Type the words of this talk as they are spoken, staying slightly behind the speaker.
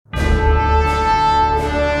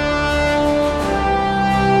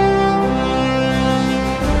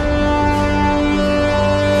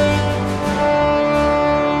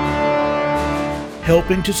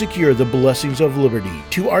helping to secure the blessings of liberty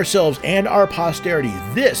to ourselves and our posterity.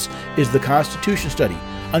 This is the Constitution Study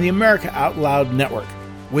on the America Out Loud Network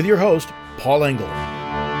with your host, Paul Engel.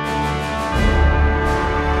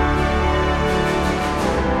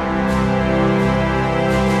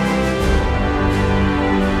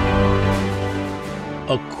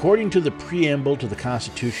 According to the Preamble to the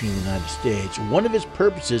Constitution of the United States, one of its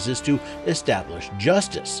purposes is to establish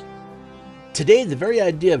justice. Today, the very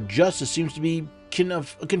idea of justice seems to be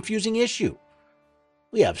a confusing issue.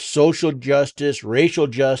 We have social justice, racial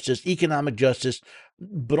justice, economic justice,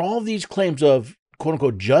 but all these claims of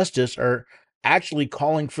quote-unquote justice are actually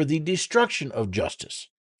calling for the destruction of justice.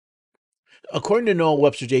 According to Noah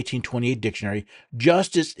Webster's 1828 dictionary,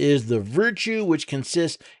 justice is the virtue which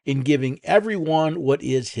consists in giving everyone what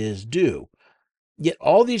is his due. Yet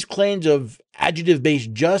all these claims of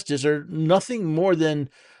adjective-based justice are nothing more than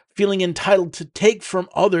feeling entitled to take from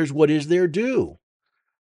others what is their due.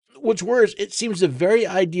 What's worse, it seems the very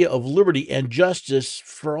idea of liberty and justice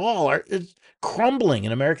for all is crumbling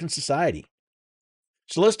in American society.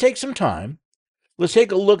 So let's take some time. Let's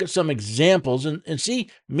take a look at some examples and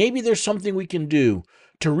see maybe there's something we can do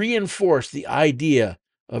to reinforce the idea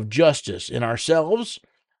of justice in ourselves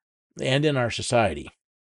and in our society.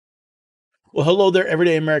 Well, hello there,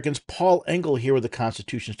 everyday Americans. Paul Engel here with the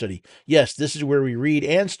Constitution Study. Yes, this is where we read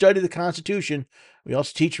and study the Constitution. We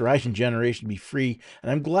also teach a rising generation to be free.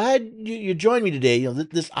 And I'm glad you joined me today.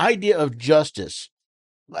 This idea of justice,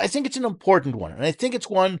 I think it's an important one. And I think it's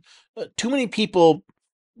one too many people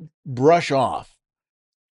brush off.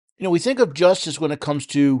 We think of justice when it comes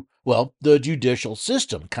to, the judicial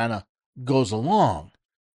system kind of goes along.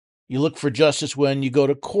 You look for justice when you go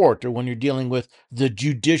to court or when you're dealing with the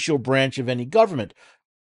judicial branch of any government.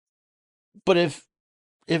 But if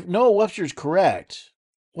Noah Webster is correct,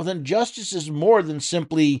 well, then justice is more than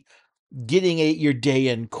simply getting your day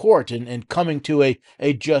in court and coming to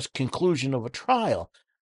a just conclusion of a trial.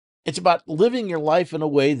 It's about living your life in a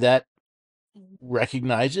way that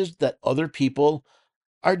recognizes that other people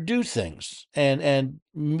are due things and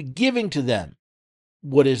giving to them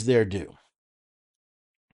what is their due.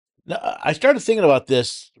 Now, I started thinking about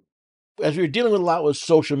this as we were dealing with a lot with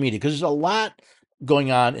social media, because there's a lot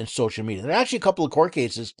going on in social media. There are actually a couple of court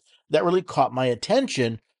cases that really caught my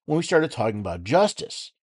attention when we started talking about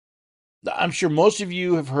justice. I'm sure most of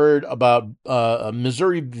you have heard about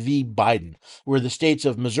Missouri v. Biden, where the states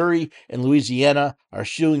of Missouri and Louisiana are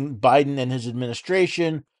suing Biden and his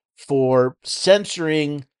administration for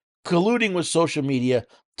colluding with social media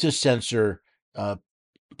to censor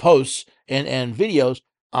posts and videos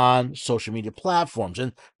on social media platforms.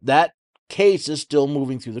 And that case is still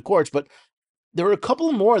moving through the courts. But there were a couple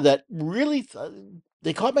more that really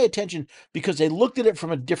they caught my attention because they looked at it from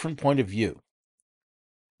a different point of view.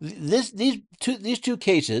 These two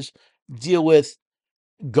cases deal with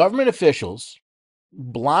government officials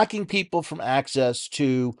blocking people from access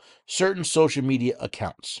to certain social media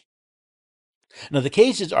accounts. Now, the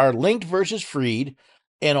cases are Linked versus Freed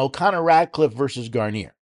and O'Connor-Ratcliffe versus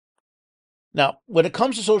Garnier. Now, when it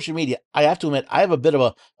comes to social media, I have to admit, I have a bit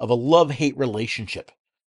of a love-hate relationship.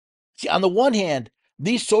 See, on the one hand,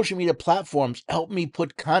 these social media platforms help me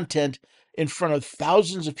put content in front of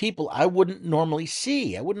thousands of people I wouldn't normally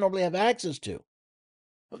see, I wouldn't normally have access to.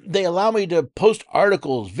 They allow me to post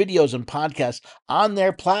articles, videos, and podcasts on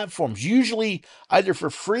their platforms, usually either for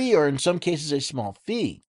free or in some cases a small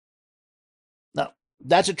fee. Now,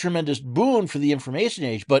 that's a tremendous boon for the information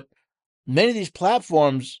age, but many of these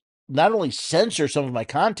platforms not only censor some of my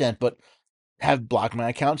content, but have blocked my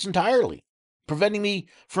accounts entirely, preventing me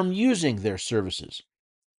from using their services.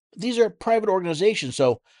 These are private organizations,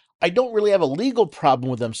 so I don't really have a legal problem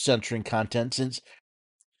with them censoring content since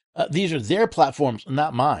these are their platforms,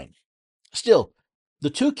 not mine. Still, the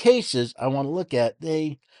two cases I want to look at,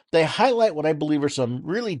 they highlight what I believe are some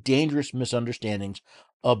really dangerous misunderstandings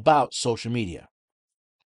about social media.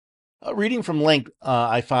 Reading from Link,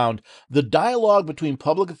 I found the dialogue between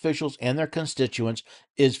public officials and their constituents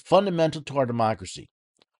is fundamental to our democracy.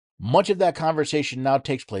 Much of that conversation now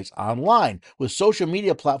takes place online, with social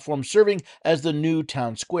media platforms serving as the new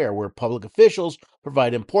town square, where public officials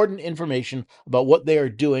provide important information about what they are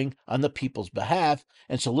doing on the people's behalf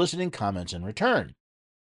and soliciting comments in return.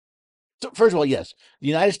 So, first of all, yes, the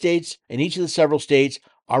United States and each of the several states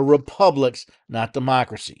are republics, not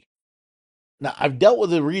democracy. Now, I've dealt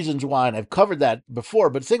with the reasons why, and I've covered that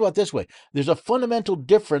before, but think about it this way. There's a fundamental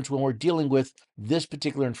difference when we're dealing with this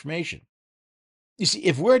particular information. You see,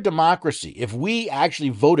 if we're a democracy, if we actually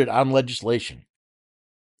voted on legislation,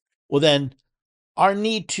 well, then our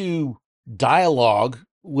need to dialogue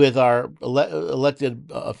with our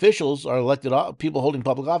elected officials, our elected people holding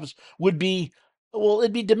public office, would be, well,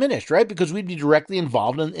 it'd be diminished, right? Because we'd be directly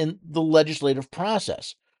involved in the legislative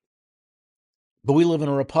process. But we live in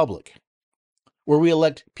a republic where we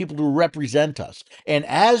elect people to represent us. And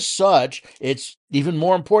as such, it's even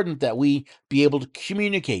more important that we be able to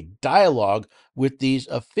communicate, dialogue with these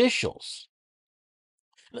officials.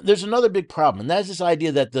 There's another big problem, and that's this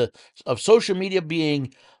idea that of social media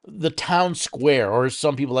being the town square, or as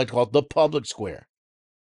some people like to call it, the public square.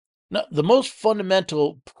 Now, the most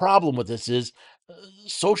fundamental problem with this is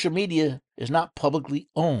social media is not publicly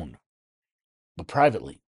owned, but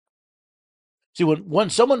privately. See, when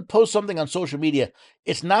someone posts something on social media,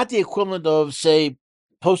 it's not the equivalent of, say,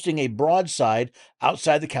 posting a broadside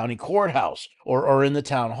outside the county courthouse or in the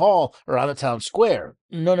town hall or on the town square.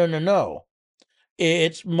 No, no, no, no.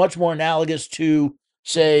 It's much more analogous to,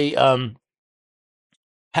 say,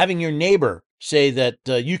 having your neighbor say that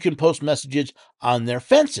you can post messages on their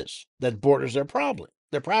fences that borders their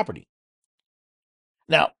property.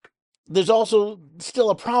 Now, there's also still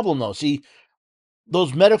a problem, though. See,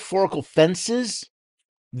 those metaphorical fences,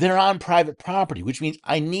 they're on private property, which means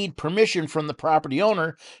I need permission from the property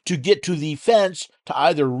owner to get to the fence to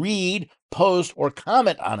either read, post, or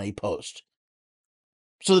comment on a post.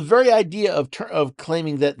 So the very idea of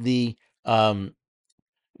claiming that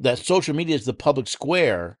that social media is the public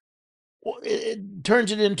square, it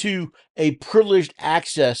turns it into a privileged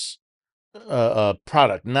access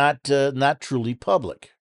product, not truly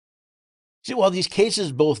public. See, while these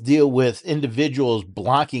cases both deal with individuals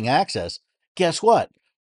blocking access, guess what?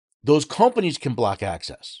 Those companies can block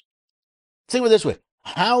access. Think of it this way: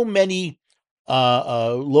 how many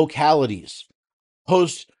localities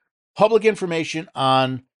post public information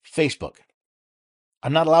on Facebook?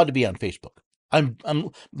 I'm not allowed to be on Facebook. I'm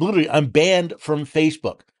banned from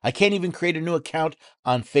Facebook. I can't even create a new account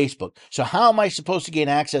on Facebook. So how am I supposed to gain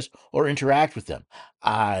access or interact with them?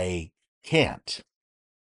 I can't.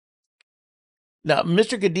 Now,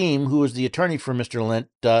 Mr. Kadim, who was the attorney for Mr. Lent,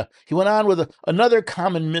 he went on with another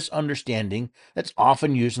common misunderstanding that's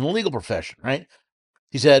often used in the legal profession, right?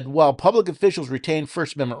 He said, while public officials retain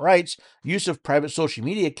First Amendment rights, use of private social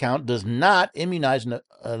media account does not immunize an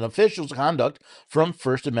official's conduct from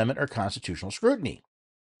First Amendment or constitutional scrutiny.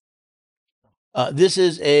 This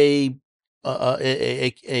is a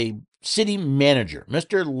city manager.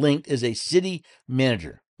 Mr. Link is a city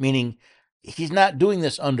manager, meaning he's not doing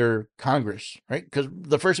this under Congress, right? Because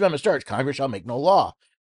the First Amendment starts, Congress shall make no law.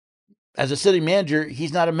 As a city manager,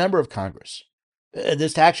 he's not a member of Congress.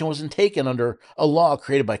 This action wasn't taken under a law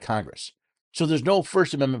created by Congress. So there's no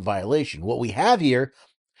First Amendment violation. What we have here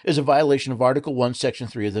is a violation of Article 1, Section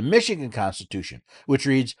 3 of the Michigan Constitution, which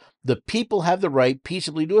reads, the people have the right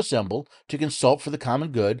peaceably to assemble, to consult for the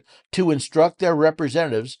common good, to instruct their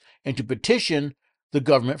representatives, and to petition the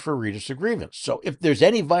government for redress of grievance. So if there's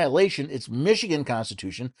any violation, it's Michigan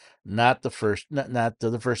Constitution, not the First Amendment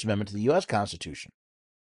to the U.S. Constitution.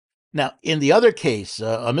 Now, in the other case,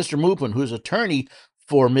 Mr. Mupin, who's attorney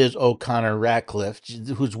for Ms. O'Connor Ratcliffe,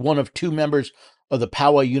 who's one of two members of the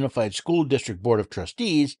Poway Unified School District Board of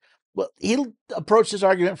Trustees, well, he'll approach this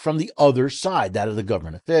argument from the other side, that of the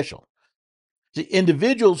government official. The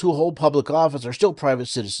individuals who hold public office are still private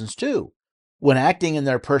citizens too. When acting in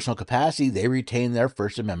their personal capacity, they retain their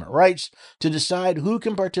First Amendment rights to decide who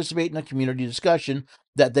can participate in a community discussion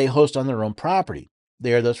that they host on their own property.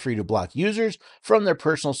 They are thus free to block users from their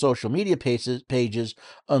personal social media pages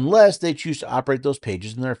unless they choose to operate those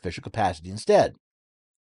pages in their official capacity instead.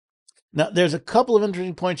 Now, there's a couple of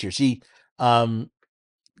interesting points here. See,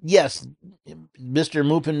 yes, Mr.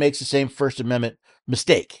 Mupin makes the same First Amendment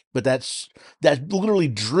mistake, but that's literally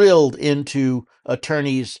drilled into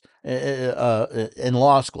attorneys in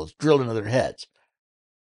law schools, drilled into their heads.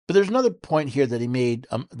 But there's another point here that he made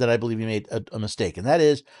that I believe he made a mistake, and that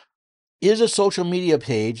is a social media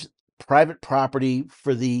page private property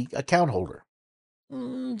for the account holder?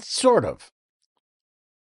 Sort of.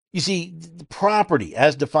 You see, the property,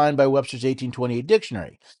 as defined by Webster's 1828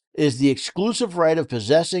 dictionary, is the exclusive right of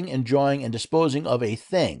possessing, enjoying, and disposing of a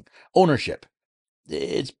thing. Ownership.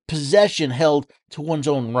 It's possession held to one's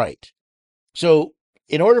own right. So,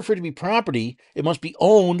 in order for it to be property, it must be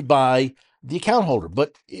owned by the account holder,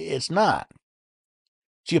 but it's not.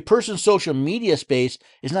 See, a person's social media space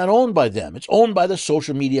is not owned by them. It's owned by the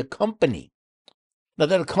social media company. Now,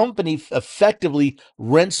 that a company effectively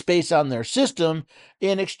rents space on their system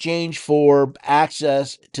in exchange for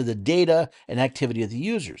access to the data and activity of the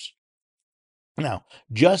users. Now,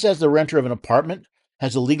 just as the renter of an apartment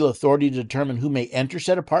has the legal authority to determine who may enter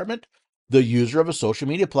said apartment, The user of a social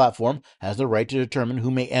media platform has the right to determine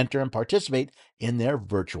who may enter and participate in their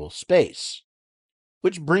virtual space.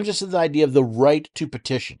 Which brings us to the idea of the right to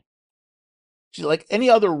petition. See, like any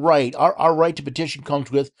other right, our right to petition comes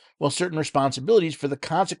with, well, certain responsibilities for the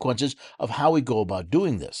consequences of how we go about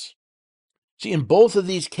doing this. See, in both of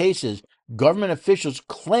these cases, government officials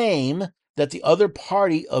claim that the other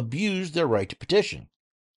party abused their right to petition.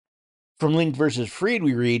 From Link versus Freed,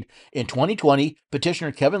 we read, in 2020,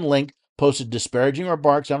 petitioner Kevin Link posted disparaging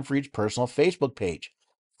remarks on Freed's personal Facebook page.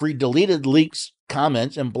 Freed deleted Link's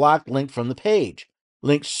comments and blocked Link from the page.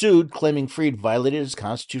 Link sued, claiming Freed violated his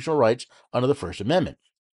constitutional rights under the First Amendment.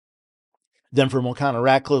 Then from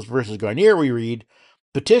O'Connor-Ratcliffe versus Garnier, we read,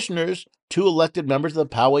 petitioners, two elected members of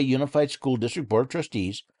the Poway Unified School District Board of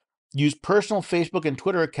Trustees, used personal Facebook and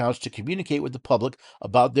Twitter accounts to communicate with the public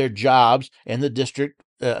about their jobs and the district.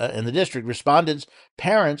 Respondents,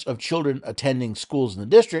 parents of children attending schools in the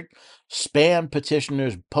district, spammed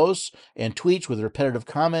petitioners' posts and tweets with repetitive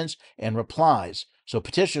comments and replies. So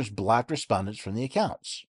petitioners blocked respondents from the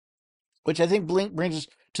accounts, which I think brings us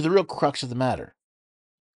to the real crux of the matter.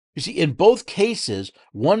 You see, in both cases,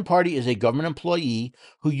 one party is a government employee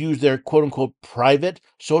who used their quote-unquote private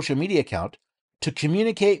social media account to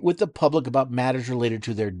communicate with the public about matters related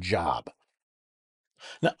to their job.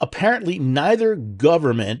 Now, apparently, neither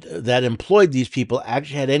government that employed these people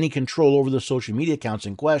actually had any control over the social media accounts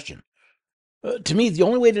in question. To me, the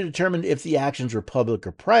only way to determine if the actions were public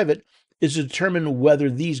or private is to determine whether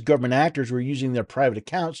these government actors were using their private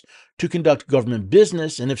accounts to conduct government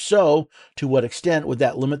business, and if so, to what extent would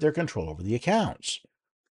that limit their control over the accounts?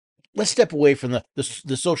 Let's step away from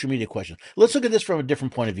the social media question. Let's look at this from a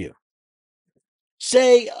different point of view.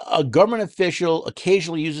 Say a government official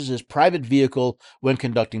occasionally uses his private vehicle when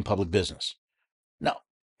conducting public business. Now,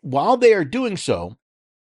 while they are doing so,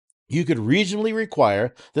 you could reasonably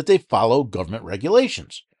require that they follow government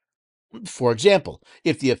regulations. For example,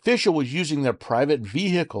 if the official was using their private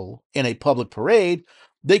vehicle in a public parade,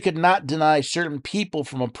 they could not deny certain people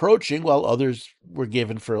from approaching while others were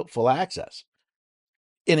given full access.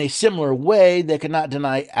 In a similar way, they could not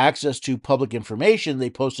deny access to public information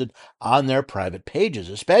they posted on their private pages,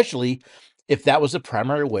 especially if that was the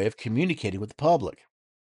primary way of communicating with the public.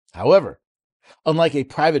 However, unlike a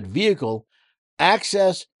private vehicle,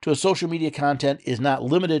 access to a social media content is not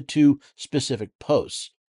limited to specific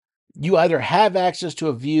posts. You either have access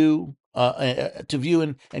to view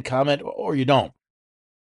and comment, or you don't.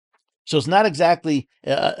 So it's not exactly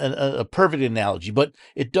a perfect analogy, but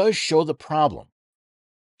it does show the problem.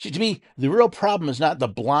 See, to me, the real problem is not the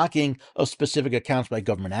blocking of specific accounts by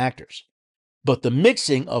government actors, but the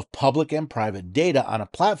mixing of public and private data on a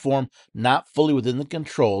platform not fully within the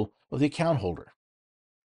control of the account holder.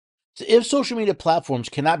 So if social media platforms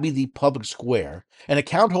cannot be the public square and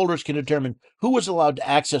account holders can determine who is allowed to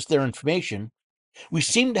access their information, we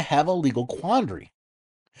seem to have a legal quandary.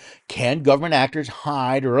 Can government actors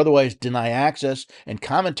hide or otherwise deny access and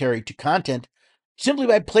commentary to content simply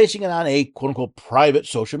by placing it on a quote-unquote private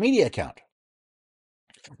social media account?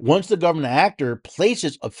 Once the government actor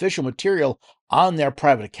places official material on their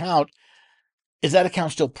private account, is that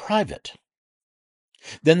account still private?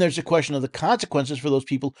 Then there's the question of the consequences for those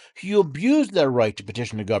people who abuse their right to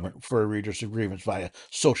petition the government for a redress of grievance via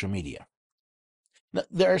social media. Now,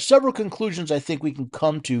 there are several conclusions I think we can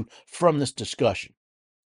come to from this discussion.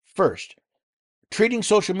 First, treating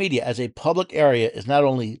social media as a public area is not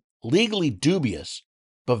only legally dubious,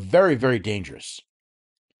 but very, very dangerous.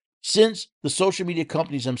 Since the social media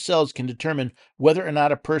companies themselves can determine whether or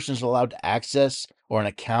not a person is allowed to access or an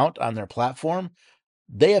account on their platform,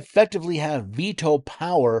 they effectively have veto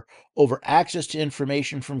power over access to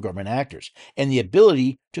information from government actors and the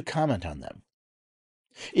ability to comment on them.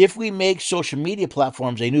 If we make social media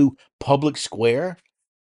platforms a new public square,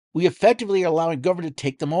 we effectively are allowing government to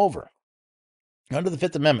take them over. Under the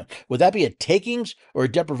Fifth Amendment, would that be a takings or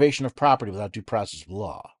a deprivation of property without due process of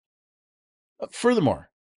law? Furthermore,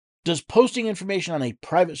 does posting information on a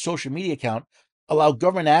private social media account allow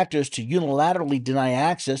government actors to unilaterally deny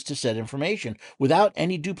access to said information without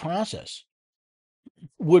any due process?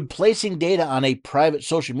 Would placing data on a private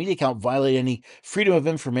social media account violate any freedom of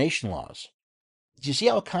information laws? Do you see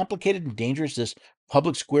how complicated and dangerous this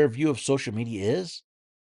public square view of social media is?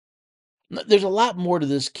 There's a lot more to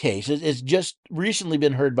this case. It's just recently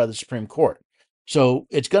been heard by the Supreme Court. So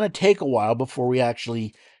it's going to take a while before we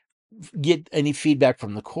actually get any feedback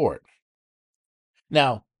from the court.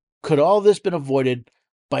 Now, could all this been avoided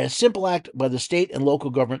by a simple act by the state and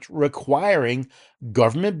local governments requiring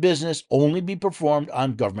government business only be performed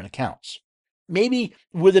on government accounts? maybe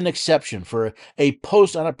with an exception for a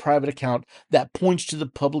post on a private account that points to the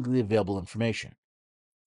publicly available information.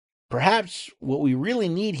 Perhaps what we really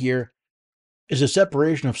need here is a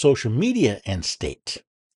separation of social media and state.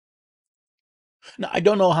 Now, I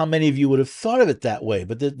don't know how many of you would have thought of it that way,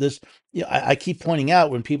 but I keep pointing out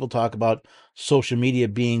when people talk about social media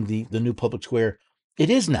being the new public square, it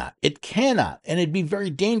is not. It cannot, and it'd be very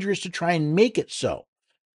dangerous to try and make it so.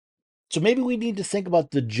 So maybe we need to think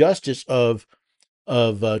about the justice of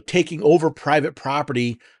taking over private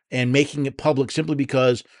property and making it public simply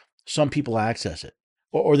because some people access it,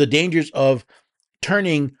 or the dangers of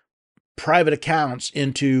turning private accounts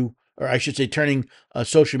into, or I should say, turning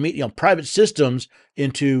social media, private systems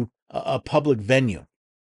into a public venue.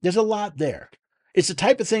 There's a lot there. It's the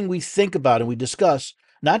type of thing we think about and we discuss,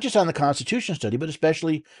 not just on the Constitution study, but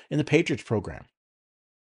especially in the Patriots program.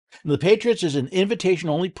 And the Patriots is an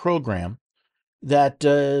invitation-only program that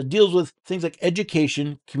deals with things like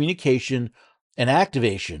education, communication, and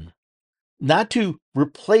activation, not to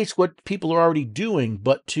replace what people are already doing,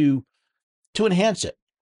 but to enhance it,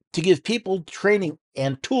 to give people training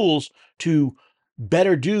and tools to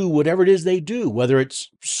better do whatever it is they do, whether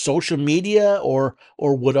it's social media or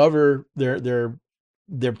whatever their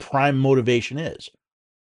prime motivation is.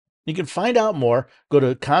 You can find out more. Go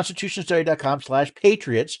to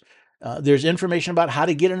constitutionstudy.com/patriots. There's information about how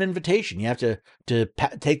to get an invitation. You have to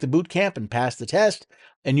take the boot camp and pass the test,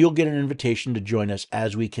 and you'll get an invitation to join us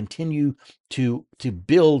as we continue to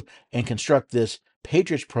build and construct this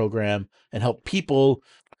Patriots program and help people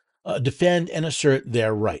defend and assert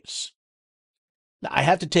their rights. Now, I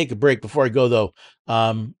have to take a break before I go, though.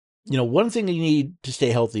 One thing you need to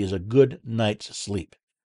stay healthy is a good night's sleep.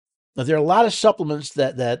 Now, there are a lot of supplements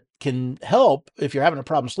that can help if you're having a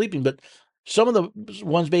problem sleeping, but some of the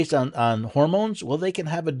ones based on hormones, well, they can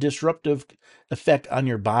have a disruptive effect on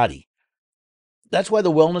your body. That's why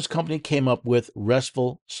the wellness company came up with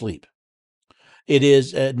Restful Sleep. It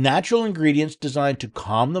is natural ingredients designed to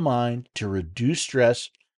calm the mind, to reduce stress,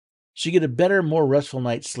 so you get a better, more restful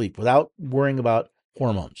night's sleep without worrying about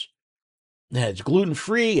hormones. It's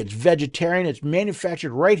gluten-free, it's vegetarian, it's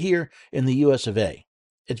manufactured right here in the US of A.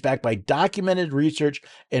 It's backed by documented research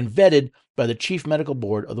and vetted by the Chief Medical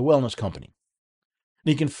Board of the Wellness Company.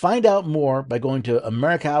 And you can find out more by going to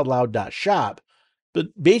americaoutloud.shop. But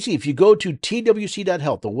basically, if you go to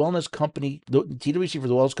twc.health, the wellness company, the TWC for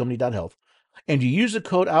the wellness company.health, and you use the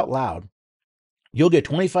code OUTLOUD, you'll get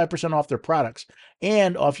 25% off their products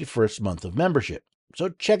and off your first month of membership. So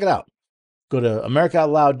check it out. Go to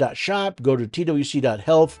americaoutloud.shop, go to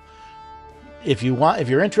twc.health. If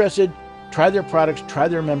you're interested, try their products, try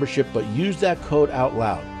their membership, but use that code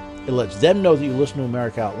OUTLOUD. It lets them know that you listen to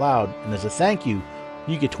America Out Loud, and as a thank you,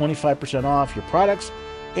 you get 25% off your products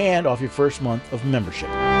and off your first month of membership.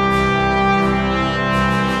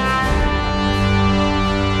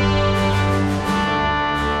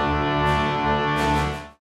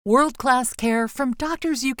 World-class care from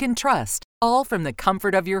doctors you can trust, all from the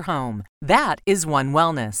comfort of your home. That is One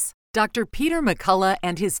Wellness. Dr. Peter McCullough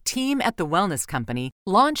and his team at the Wellness Company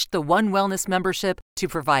launched the One Wellness membership to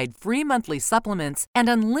provide free monthly supplements and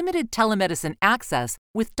unlimited telemedicine access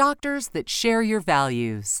with doctors that share your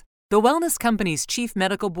values. The Wellness Company's Chief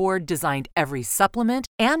Medical Board designed every supplement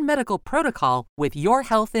and medical protocol with your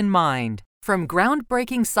health in mind. From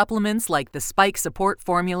groundbreaking supplements like the Spike Support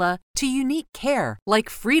Formula to unique care like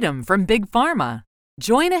Freedom from Big Pharma.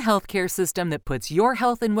 Join a healthcare system that puts your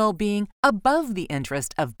health and well-being above the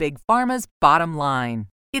interest of Big Pharma's bottom line.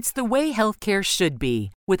 It's the way healthcare should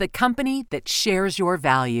be, with a company that shares your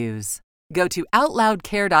values. Go to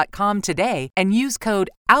OutLoudCare.com today and use code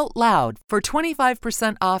OUTLOUD for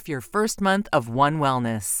 25% off your first month of One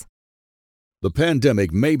Wellness. The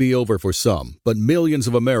pandemic may be over for some, but millions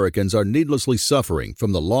of Americans are needlessly suffering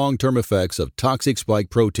from the long-term effects of toxic spike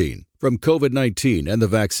protein from COVID-19 and the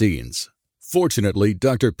vaccines. Fortunately,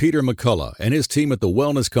 Dr. Peter McCullough and his team at the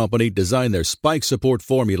Wellness Company designed their spike support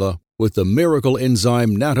formula with the miracle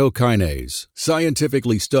enzyme nattokinase,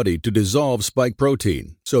 scientifically studied to dissolve spike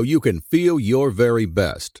protein so you can feel your very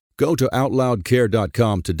best. Go to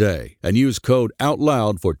OutLoudCare.com today and use code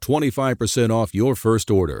OUTLOUD for 25% off your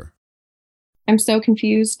first order. I'm so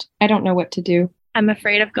confused. I don't know what to do. I'm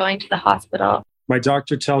afraid of going to the hospital. My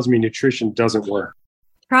doctor tells me nutrition doesn't work.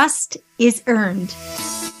 Trust is earned.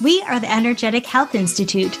 We are the Energetic Health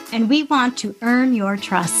Institute, and we want to earn your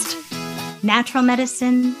trust. Natural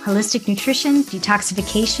medicine, holistic nutrition,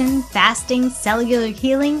 detoxification, fasting, cellular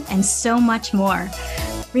healing, and so much more.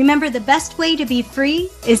 Remember, the best way to be free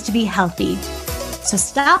is to be healthy. So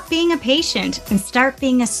stop being a patient and start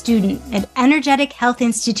being a student at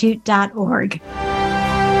energetichealthinstitute.org.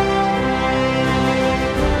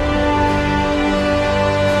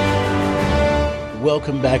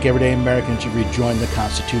 Welcome back, everyday Americans, to rejoin the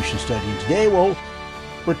Constitution study. And today, well,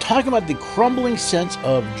 we're talking about the crumbling sense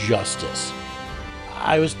of justice.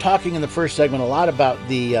 I was talking in the first segment a lot about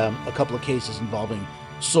a couple of cases involving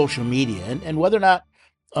social media and whether or not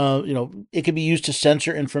it can be used to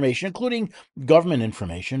censor information, including government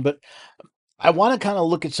information. But I want to kind of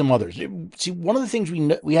look at some others. See, one of the things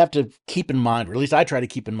we have to keep in mind, or at least I try to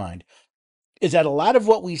keep in mind, is that a lot of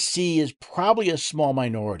what we see is probably a small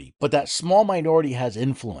minority, but that small minority has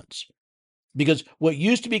influence. Because what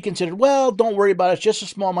used to be considered, well, don't worry about it, it's just a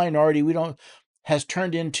small minority, has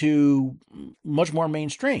turned into much more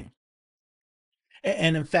mainstream.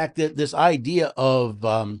 And in fact, this idea of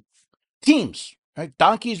teams, right?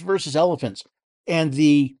 Donkeys versus elephants, and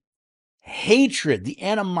the hatred, the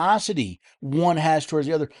animosity one has towards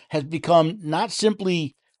the other has become not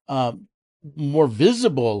simply more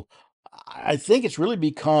visible. I think it's really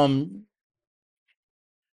become,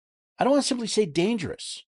 I don't want to simply say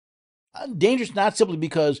dangerous. Dangerous not simply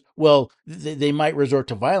because, well, they might resort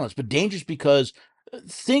to violence, but dangerous because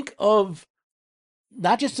think of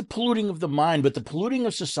not just the polluting of the mind, but the polluting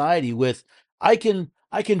of society with, I can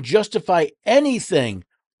justify anything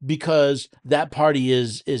because that party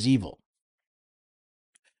is evil.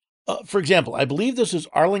 For example, I believe this is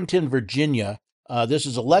Arlington, Virginia. This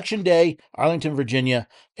is election day, Arlington, Virginia,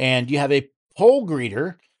 and you have a poll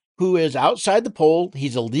greeter who is outside the poll.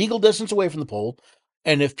 He's a legal distance away from the poll.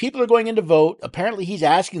 And if people are going in to vote, apparently he's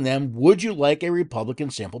asking them, would you like a Republican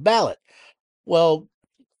sample ballot? Well,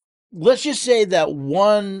 let's just say that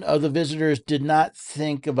one of the visitors did not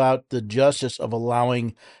think about the justice of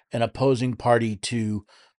allowing an opposing party to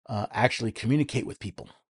actually communicate with people.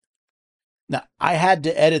 Now, I had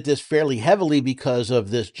to edit this fairly heavily because of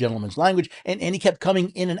this gentleman's language, and he kept coming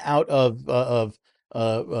in and out of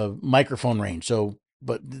microphone range. So,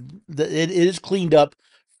 but it is cleaned up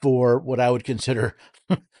for what I would consider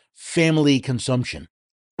family consumption.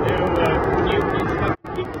 When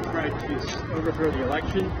people tried to overthrow the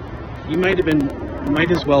election, you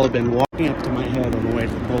might as well have been walking up to my head on the way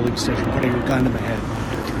to the polling station, putting a gun to my head,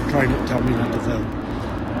 trying to tell me not to vote.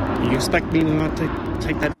 You expect me to not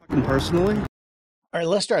take that fucking personally? All right,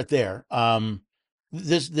 let's start there.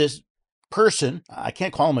 This person, I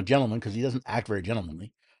can't call him a gentleman because he doesn't act very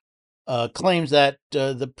gentlemanly, claims that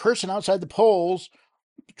the person outside the polls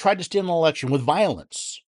tried to steal an election with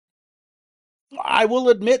violence. I will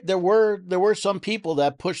admit there were some people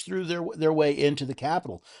that pushed through their way into the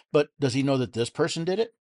Capitol, but does he know that this person did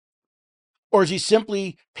it? Or is he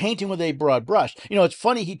simply painting with a broad brush? You know, it's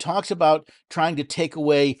funny, he talks about trying to take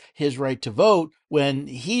away his right to vote when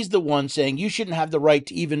he's the one saying you shouldn't have the right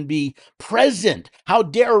to even be present. How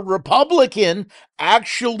dare a Republican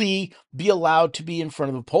actually be allowed to be in front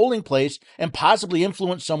of a polling place and possibly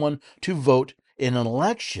influence someone to vote in an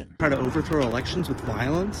election? Try to overthrow elections with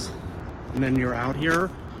violence, and then you're out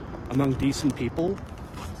here among decent people.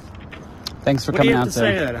 Thanks for coming out there.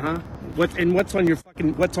 What do you have to say that, huh? What's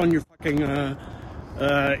on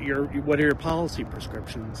your policy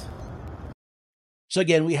prescriptions? So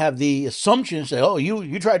again, we have the assumption say, oh,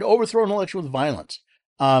 you tried to overthrow an election with violence.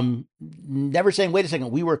 Never saying, wait a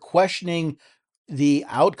second, we were questioning the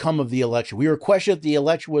outcome of the election. We were questioning if the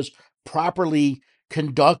election was properly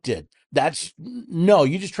conducted. No,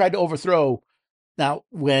 you just tried to overthrow. Now,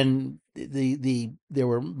 when there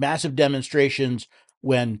were massive demonstrations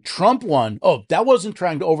when Trump won, that wasn't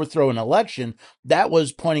trying to overthrow an election. That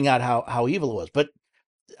was pointing out how evil it was. But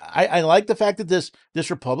I like the fact that this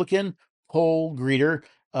Republican poll greeter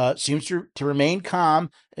seems to remain calm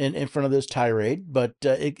in front of this tirade, but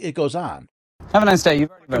it goes on. Have a nice day. You've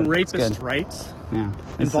already rapist rights. Yeah.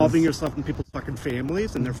 Involving yourself in people's fucking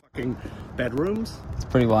families and their fucking bedrooms. It's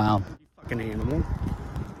pretty wild. You fucking animal.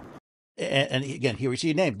 And again, here we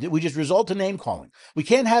see a name. We just resort to name calling. We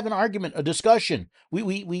can't have an argument, a discussion.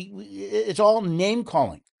 It's all name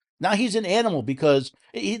calling. Now he's an animal because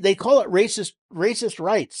they call it racist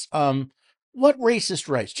rights. What racist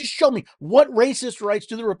rights? Just show me, what racist rights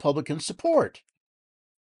do the Republicans support?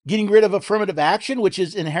 Getting rid of affirmative action, which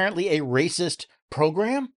is inherently a racist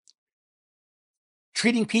program?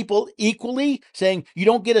 Treating people equally, saying you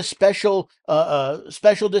don't get a special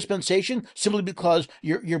dispensation simply because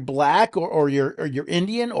you're black or you're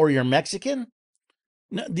Indian or you're Mexican.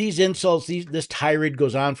 No, these insults, this tirade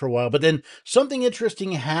goes on for a while, but then something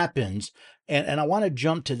interesting happens, and I want to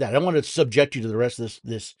jump to that. I want to subject you to the rest of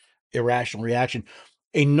this irrational reaction.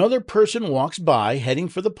 Another person walks by heading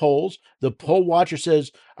for the polls. The poll watcher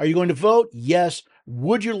says, "Are you going to vote?" "Yes."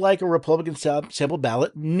 "Would you like a Republican sample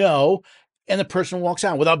ballot?" "No." And the person walks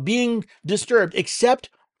out without being disturbed, except,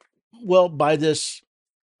 well, by this,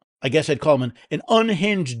 I guess I'd call him an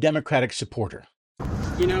unhinged Democratic supporter.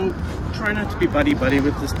 try not to be buddy-buddy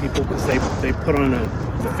with these people because they put on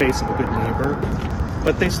the face of a good neighbor,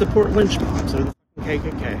 but they support lynch mobs or the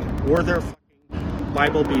KKK, or they're fucking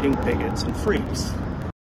Bible-beating bigots and freaks.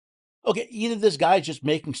 Okay, either this guy's just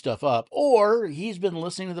making stuff up, or he's been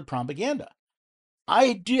listening to the propaganda.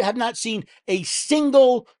 I have not seen a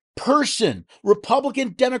single person,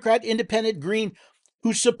 Republican, Democrat, Independent, Green,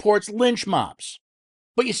 who supports lynch mobs.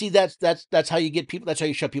 But you see, that's how you get people. That's how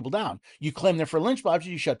you shut people down. You claim they're for lynch mobs,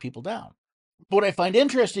 and you shut people down. But what I find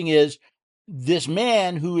interesting is this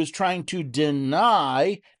man who is trying to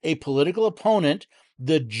deny a political opponent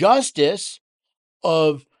the justice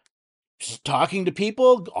of talking to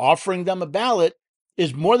people, offering them a ballot,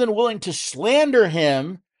 is more than willing to slander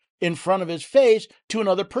him in front of his face to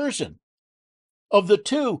another person. Of the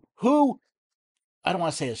two, who, I don't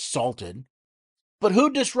want to say assaulted, but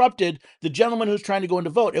who disrupted the gentleman who's trying to go in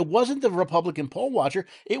to vote? It wasn't the Republican poll watcher.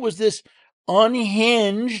 It was this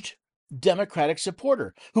unhinged Democratic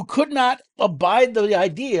supporter who could not abide the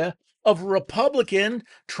idea of a Republican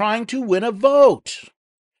trying to win a vote.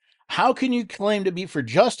 How can you claim to be for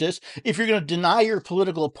justice if you're going to deny your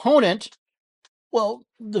political opponent, well,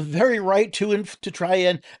 the very right to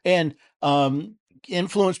try and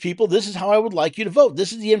influence people? This is how I would like you to vote.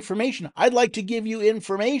 This is the information. I'd like to give you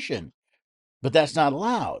information, but that's not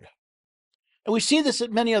allowed. And we see this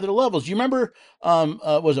at many other levels. You remember,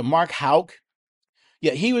 was it Mark Houck?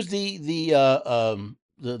 Yeah, he was the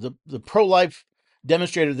pro-life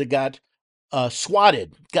demonstrator that got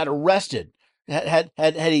swatted, got arrested. Had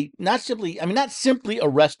he not simply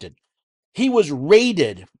arrested, he was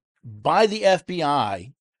raided by the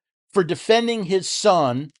FBI for defending his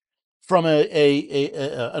son from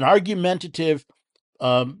an argumentative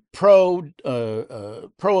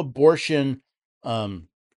pro-abortion an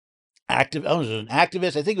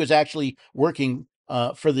activist. I think he was actually working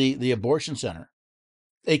for the abortion center.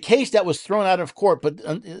 A case that was thrown out of court, but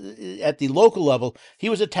at the local level, he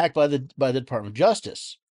was attacked by the Department of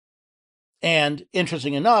Justice. And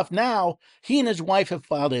interesting enough, now he and his wife have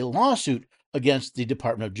filed a lawsuit against the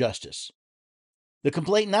Department of Justice. The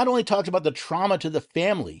complaint not only talks about the trauma to the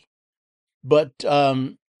family, but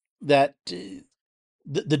that the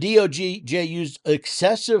DOJ used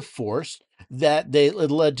excessive force that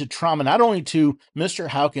led to trauma not only to Mr.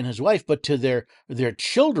 Houck and his wife, but to their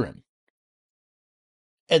children.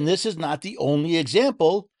 And this is not the only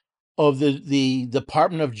example of the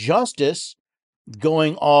Department of Justice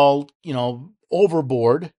going all,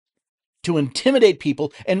 overboard to intimidate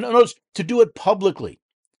people, and notice, to do it publicly.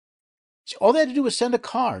 See, all they had to do was send a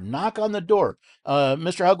car, knock on the door.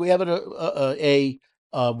 Mr. Houck, we have a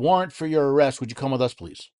warrant for your arrest. Would you come with us,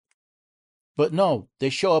 please? But no, they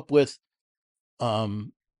show up with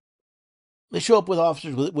officers,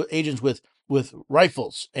 with agents with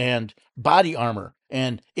rifles and body armor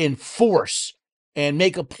and in force, and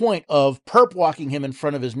make a point of perp walking him in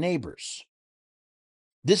front of his neighbors.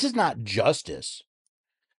 This is not justice.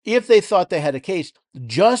 If they thought they had a case,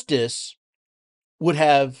 justice would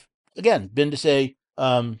have, again, been to say,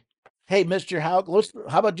 hey, Mr. Houck,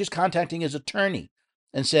 how about just contacting his attorney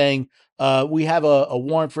and saying, we have a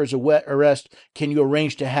warrant for his arrest. Can you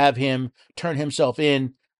arrange to have him turn himself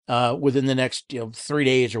in within the next 3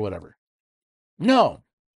 days or whatever? No.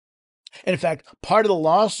 And in fact, part of the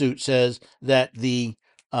lawsuit says that the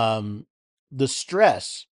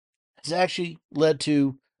stress has actually led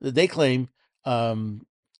to, they claim, to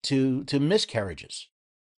miscarriages.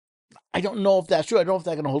 I don't know if that's true. I don't know if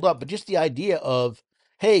that's going to hold up, but just the idea of,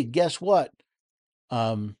 hey, guess what?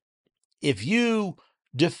 If you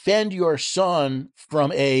defend your son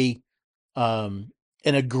from an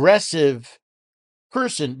aggressive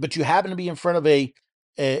person, but you happen to be in front of a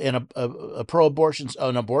pro-abortion,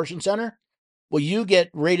 an abortion center, well, you get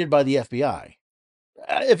raided by the FBI.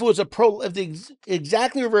 If it was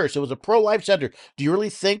exactly reverse, it was a pro-life center, do you really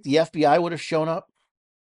think the FBI would have shown up?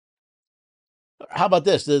 How about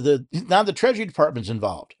this? Now the Treasury Department's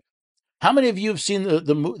involved. How many of you have seen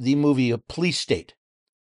the movie Police State?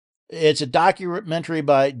 It's a documentary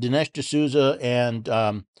by Dinesh D'Souza and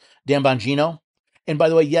Dan Bongino. And by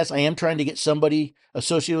the way, yes, I am trying to get somebody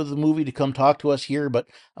associated with the movie to come talk to us here, but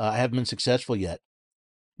I haven't been successful yet.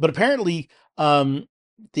 But apparently, the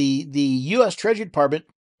U.S. Treasury Department,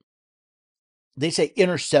 they say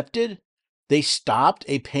intercepted, they stopped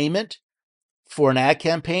a payment for an ad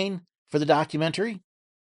campaign for the documentary.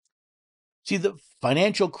 See, the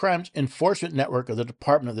Financial Crimes Enforcement Network of the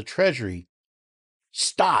Department of the Treasury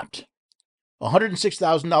stopped a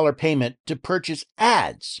 $106,000 payment to purchase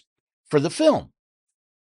ads for the film.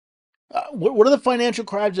 What are the financial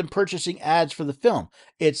crimes in purchasing ads for the film?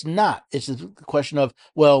 It's not. It's a question of,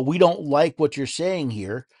 well, we don't like what you're saying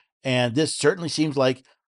here, and this certainly seems like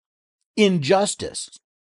injustice.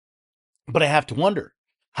 But I have to wonder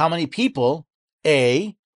how many people,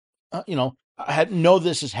 A, know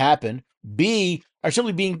this has happened, B, are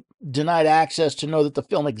simply being denied access to know that the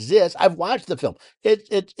film exists. I've watched the film.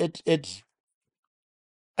 It's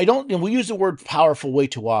I don't, we use the word powerful way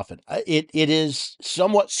too often. It is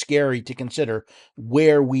somewhat scary to consider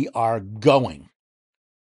where we are going.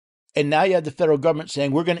 And now you have the federal government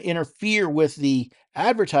saying we're going to interfere with the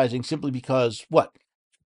advertising simply because what?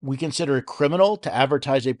 We consider it criminal to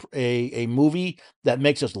advertise a movie that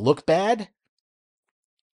makes us look bad?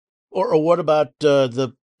 Or what about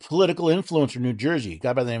the political influencer in New Jersey, a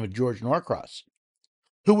guy by the name of George Norcross,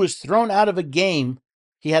 who was thrown out of a game?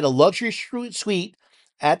 He had a luxury suite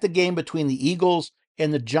at the game between the Eagles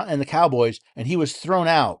and the Cowboys, and he was thrown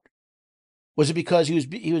out. Was it because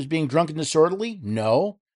he was being drunk and disorderly?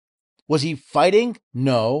 No. Was he fighting?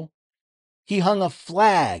 No. He hung a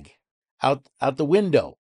flag out the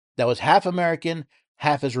window that was half American,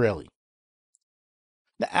 half Israeli.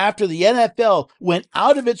 Now, after the NFL went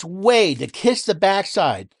out of its way to kiss the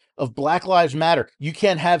backside of Black Lives Matter, you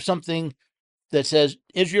can't have something that says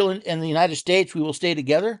Israel and the United States, we will stay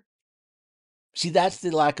together. See, that's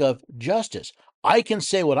the lack of justice. I can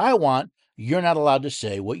say what I want. You're not allowed to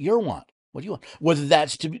say what you want. What do you want? Whether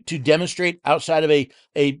that's to demonstrate outside of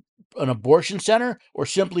an abortion center or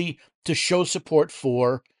simply to show support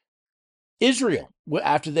for Israel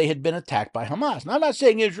after they had been attacked by Hamas. Now, I'm not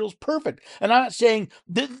saying Israel's perfect, and I'm not saying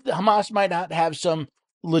that Hamas might not have some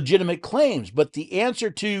legitimate claims, but the answer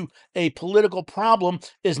to a political problem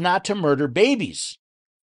is not to murder babies,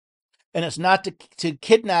 and it's not to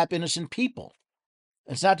kidnap innocent people.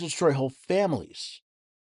 It's not to destroy whole families,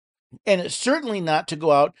 and it's certainly not to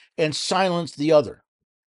go out and silence the other.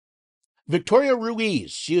 Victoria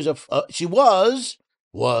Ruiz, she was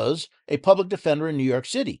a public defender in New York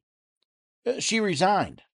City. She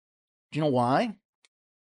resigned. Do you know why?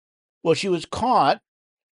 Well, she was caught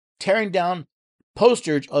tearing down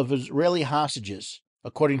posters of Israeli hostages,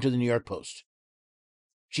 according to the New York Post.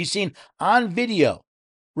 She's seen on video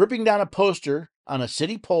ripping down a poster on a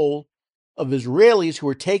city pole of Israelis who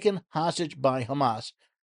were taken hostage by Hamas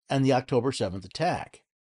and the October 7th attack.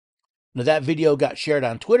 Now, that video got shared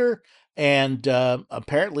on Twitter, and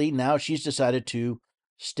apparently now she's decided to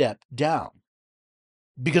step down.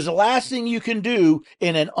 Because the last thing you can do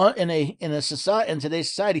in today's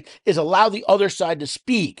society is allow the other side to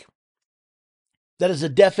speak. That is a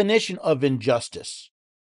definition of injustice.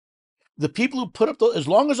 The people who put up as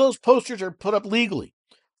long as those posters are put up legally,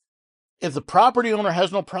 if the property owner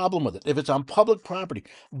has no problem with it, if it's on public property,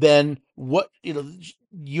 then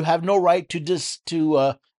you have no right to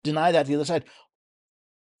deny that to the other side.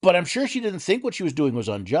 But I'm sure she didn't think what she was doing was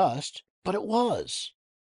unjust, but it was.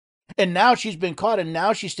 And now she's been caught, and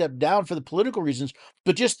now she stepped down for the political reasons.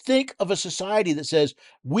 But just think of a society that says,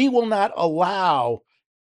 we will not allow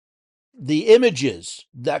the images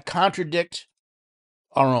that contradict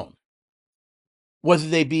our own, whether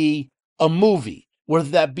they be a movie, whether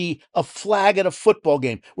that be a flag at a football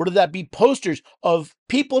game, whether that be posters of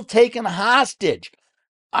people taken hostage.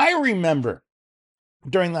 I remember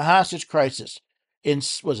during the hostage crisis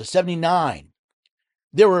was it 79?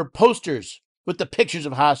 There were posters with the pictures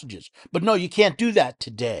of hostages. But no, you can't do that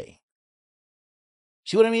today.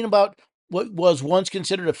 See what I mean about what was once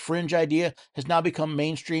considered a fringe idea has now become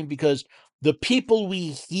mainstream because the people we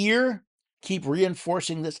hear keep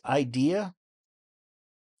reinforcing this idea?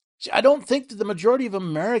 See, I don't think that the majority of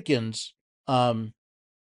Americans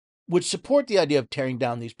would support the idea of tearing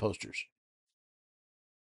down these posters.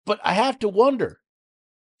 But I have to wonder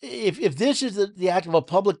if this is the act of a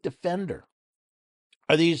public defender.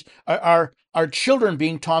 Are children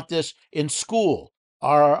being taught this in school?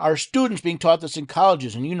 Are students being taught this in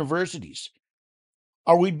colleges and universities?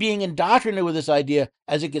 Are we being indoctrinated with this idea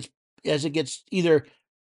as it gets either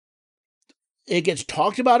it gets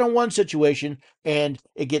talked about in one situation and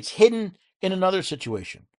it gets hidden in another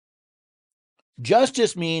situation?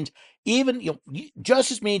 Justice means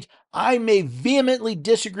justice means I may vehemently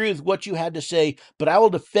disagree with what you had to say, but I will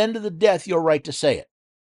defend to the death your right to say it.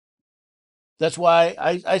 That's why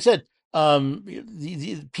I said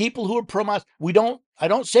the people who are pro-Hamas, I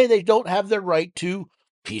don't say they don't have the right to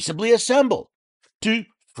peaceably assemble, to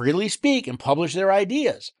freely speak and publish their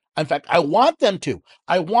ideas. In fact, I want them to.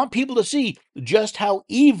 I want people to see just how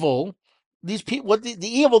evil these people, what the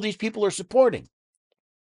evil these people are supporting.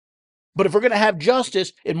 But if we're going to have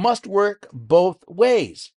justice, it must work both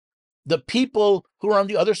ways. The people who are on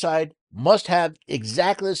the other side must have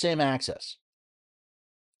exactly the same access.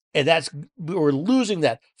 And we're losing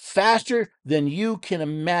that faster than you can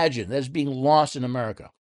imagine. That's being lost in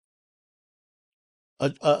America.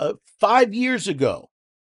 5 years ago,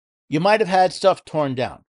 you might have had stuff torn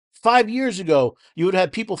down. 5 years ago, you would have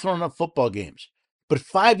had people throwing up football games. But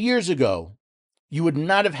 5 years ago, you would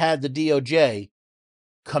not have had the DOJ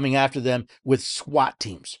coming after them with SWAT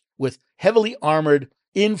teams, with heavily armored,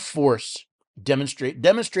 in-force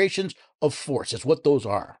demonstrations of force. That's what those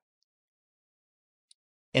are.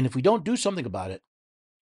 And if we don't do something about it,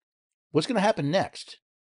 what's going to happen next?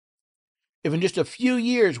 If in just a few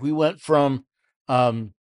years we went from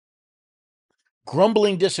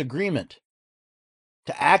grumbling disagreement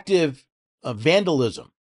to active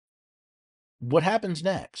vandalism, what happens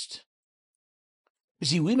next? You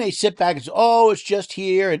see, we may sit back and say, oh, it's just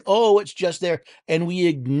here, and oh, it's just there, and we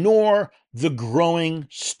ignore the growing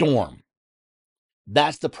storm.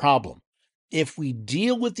 That's the problem. If we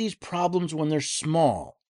deal with these problems when they're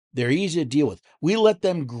small, they're easy to deal with. We let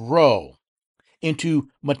them grow into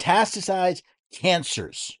metastasized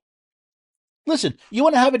cancers. Listen, you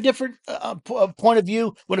want to have a different point of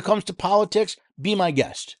view when it comes to politics? Be my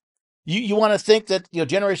guest. You want to think that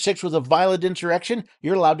January 6th was a violent insurrection?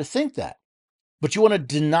 You're allowed to think that. But you want to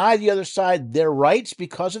deny the other side their rights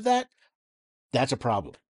because of that? That's a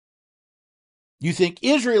problem. You think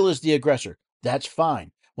Israel is the aggressor? That's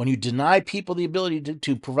fine. When you deny people the ability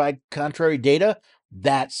to provide contrary data,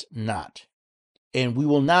 that's not. And we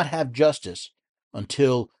will not have justice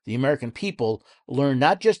until the American people learn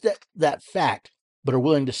not just that fact, but are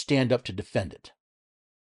willing to stand up to defend it.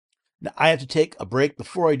 Now, I have to take a break.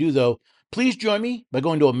 Before I do, though, please join me by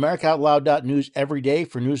going to AmericaOutloud.news every day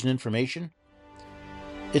for news and information.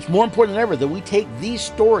 It's more important than ever that we take these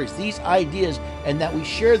stories, these ideas, and that we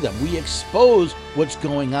share them. We expose what's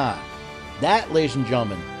going on. That, ladies and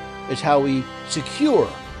gentlemen, is how we secure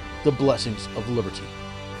the blessings of liberty.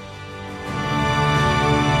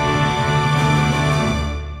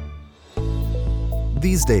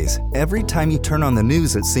 These days, every time you turn on the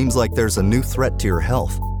news, it seems like there's a new threat to your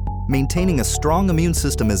health. Maintaining a strong immune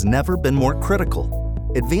system has never been more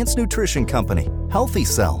critical. Advanced nutrition company, Healthy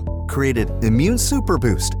Cell, created Immune Super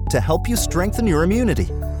Boost to help you strengthen your immunity.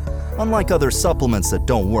 Unlike other supplements that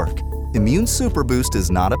don't work, Immune Super Boost is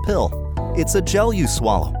not a pill. It's a gel you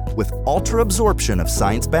swallow with ultra absorption of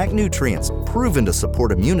science-backed nutrients proven to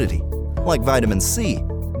support immunity, like vitamin C,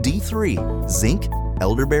 D3, zinc,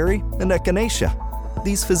 elderberry, and echinacea.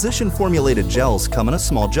 These physician-formulated gels come in a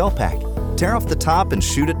small gel pack. Tear off the top and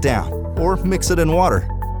shoot it down, or mix it in water.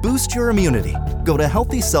 Boost your immunity. Go to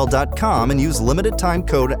healthycell.com and use limited time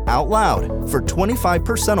code OUTLOUD for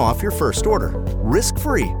 25% off your first order.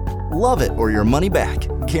 Risk-free. Love it or your money back.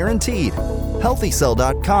 Guaranteed.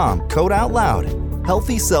 Healthycell.com, code OUTLOUD.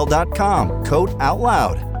 Healthycell.com, code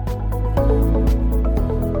OUTLOUD.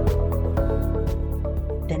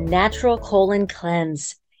 The Natural Colon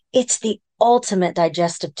Cleanse. It's the ultimate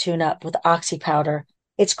digestive tune-up with Oxy Powder.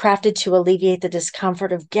 It's crafted to alleviate the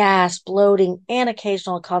discomfort of gas, bloating, and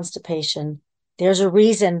occasional constipation. There's a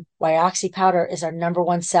reason why Oxy Powder is our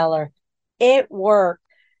 #1 seller. It worked.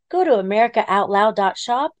 Go to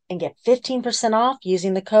AmericaOutloud.shop and get 15% off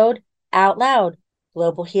using the code OUTLOUD.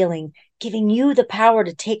 Global Healing, giving you the power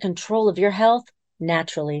to take control of your health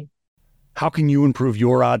naturally. How can you improve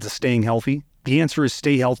your odds of staying healthy? The answer is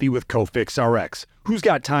stay healthy with Cofix RX. Who's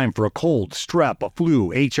got time for a cold, strep, a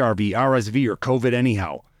flu, HRV, RSV, or COVID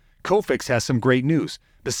anyhow? Cofix has some great news.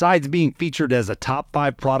 Besides being featured as a top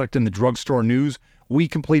 5 product in the drugstore news, we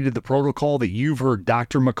completed the protocol that you've heard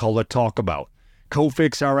Dr. McCullough talk about.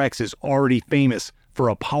 Cofix RX is already famous for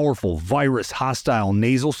a powerful virus-hostile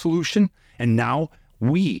nasal solution, and now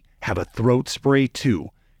we have a throat spray too.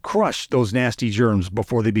 Crush those nasty germs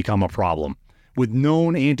before they become a problem. With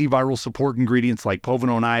known antiviral support ingredients like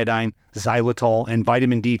povidone iodine, xylitol, and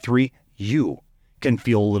vitamin D3, you can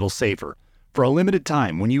feel a little safer. For a limited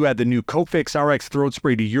time, when you add the new Cofix RX throat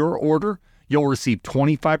spray to your order, you'll receive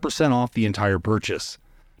 25% off the entire purchase.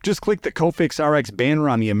 Just click the Cofix RX banner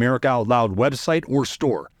on the America Out Loud website or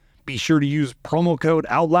store. Be sure to use promo code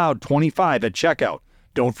OUTLOUD25 at checkout.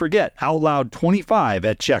 Don't forget OUTLOUD25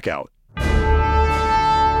 at checkout.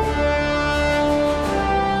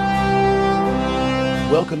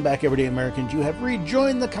 Welcome back, everyday Americans. You have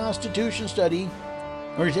rejoined the Constitution study.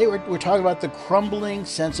 Today we're talking about the crumbling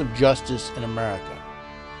sense of justice in America.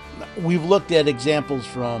 We've looked at examples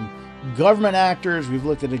from government actors. We've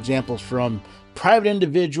looked at examples from private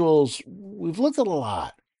individuals. We've looked at a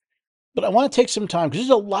lot. But I want to take some time because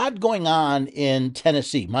there's a lot going on in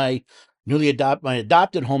Tennessee, my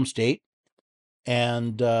adopted home state,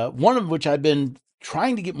 and one of which I've been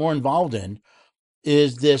trying to get more involved in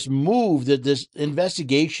is this move, that this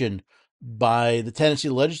investigation by the Tennessee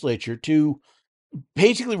legislature to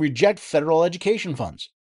basically reject federal education funds.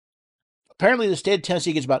 Apparently, the state of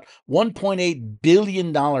Tennessee gets about $1.8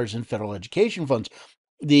 billion in federal education funds.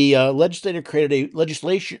 The legislature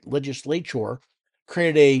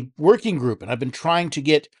created a working group, and I've been trying to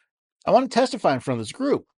get. I want to testify in front of this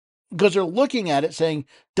group because they're looking at it, saying,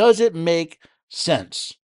 "Does it make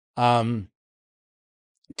sense to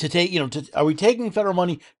take? Are we taking federal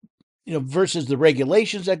money, versus the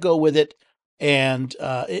regulations that go with it?" And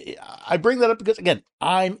I bring that up because, again,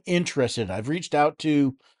 I'm interested. I've reached out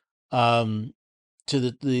to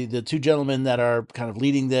the two gentlemen that are kind of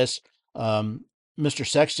leading this, Mr.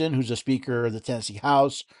 Sexton, who's a speaker of the Tennessee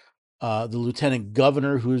House, the lieutenant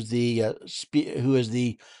governor, who's the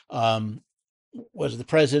was the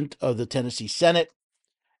president of the Tennessee Senate,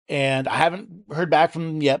 and I haven't heard back from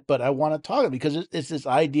them yet, but I want to talk because it's this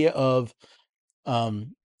idea of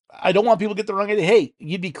I don't want people to get the wrong idea. Hey,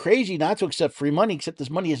 you'd be crazy not to accept free money, except this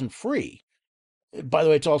money isn't free. By the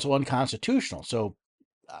way, it's also unconstitutional, so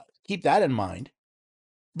keep that in mind.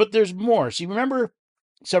 But there's more. See, remember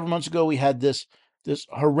several months ago we had this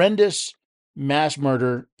horrendous mass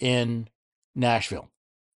murder in Nashville.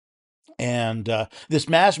 And this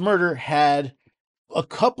mass murder had a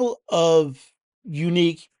couple of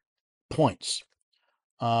unique points.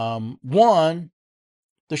 One,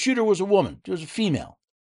 the shooter was a woman. She was a female,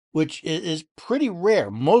 which is pretty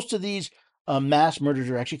rare. Most of these mass murders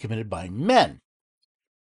are actually committed by men.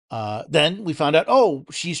 Then we found out,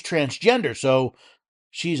 she's transgender. So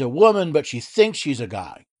she's a woman, but she thinks she's a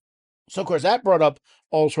guy. So, of course, that brought up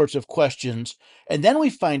all sorts of questions. And then we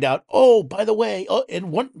find out, by the way,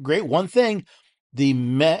 and one thing, the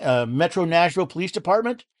Metro Nashville Police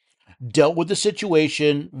Department dealt with the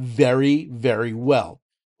situation very, very well.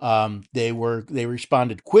 They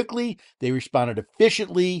responded quickly, they responded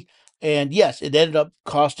efficiently, and yes, it ended up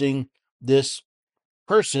costing this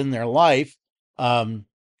person their life. That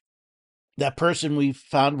person we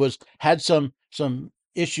found had some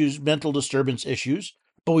issues, mental disturbance issues,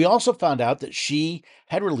 but we also found out that she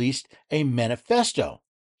had released a manifesto.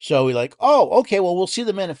 So we're like, okay, well, we'll see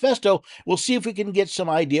the manifesto. We'll see if we can get some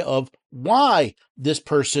idea of why this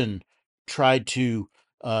person tried to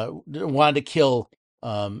wanted to kill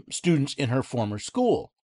students in her former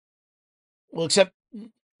school. Well, except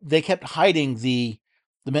they kept hiding the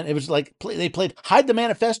man. It was like they played hide the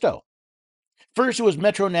manifesto. First, it was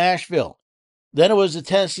Metro Nashville. Then it was the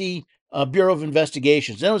Tennessee Bureau of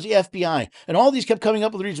Investigations. Then it was the FBI. And all these kept coming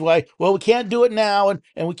up with reasons why, well, we can't do it now, and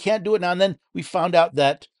we can't do it now. And then we found out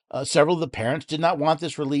that several of the parents did not want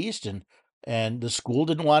this released, and the school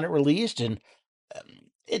didn't want it released. And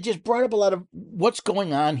it just brought up a lot of what's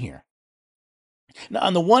going on here. Now,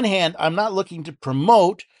 on the one hand, I'm not looking to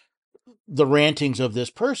promote the rantings of this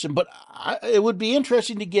person, but it would be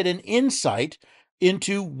interesting to get an insight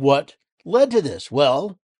into what led to this.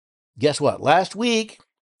 Well, guess what? Last week,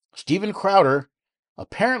 Steven Crowder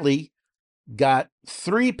apparently got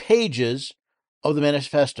 3 pages of the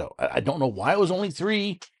manifesto. I don't know why it was only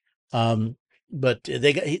 3, but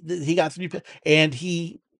he got 3, and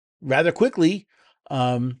he rather quickly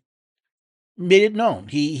made it known.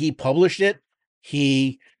 He published it.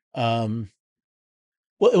 Well,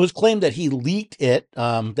 it was claimed that he leaked it.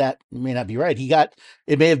 That may not be right.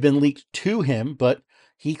 It may have been leaked to him, but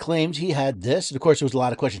he claims he had this. And of course, there was a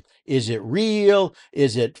lot of questions. Is it real?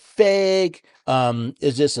 Is it fake?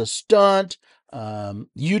 Is this a stunt?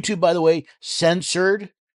 YouTube, by the way,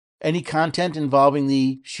 censored any content involving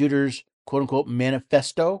the shooter's quote unquote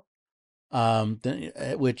manifesto,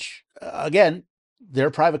 which, again, they're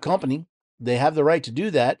a private company. They have the right to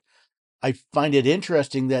do that. I find it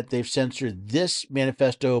interesting that they've censored this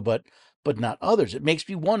manifesto, but not others. It makes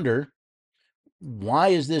me wonder, why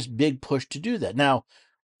is this big push to do that? Now,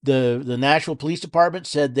 the Nashville Police Department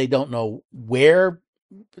said they don't know where.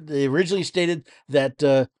 They originally stated that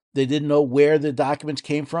they didn't know where the documents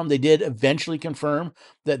came from. They did eventually confirm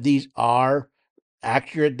that these are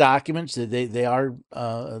accurate documents. That they are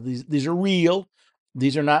these are real.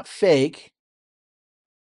 These are not fake.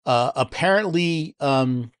 Apparently,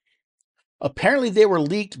 they were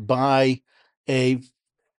leaked by a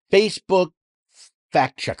Facebook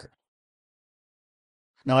fact checker.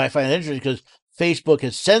 Now, I find it interesting because Facebook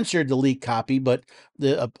has censored the leaked copy, but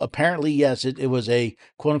apparently, yes, it was a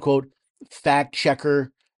quote unquote fact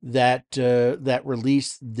checker that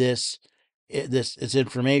released this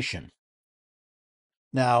information.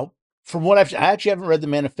 Now, from what I actually haven't read the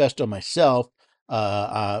manifesto myself,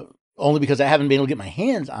 only because I haven't been able to get my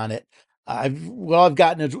hands on it. I've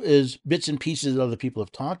gotten is bits and pieces that other people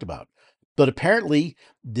have talked about. But apparently,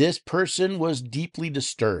 this person was deeply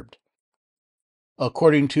disturbed.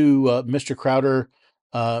 According to Mr. Crowder,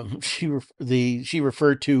 she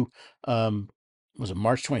referred to was it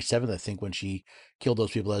March 27th, I think, when she killed those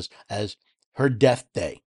people as her death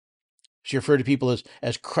day. She referred to people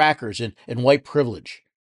as crackers and white privilege.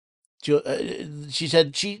 She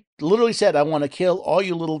literally said, "I want to kill all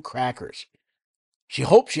you little crackers." She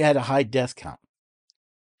hoped she had a high death count.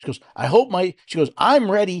 She goes, "I'm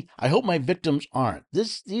ready. I hope my victims aren't."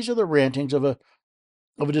 These are the rantings of a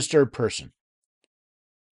disturbed person.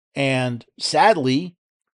 And sadly,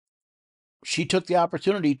 she took the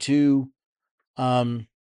opportunity to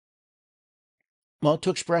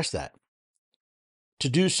express that, to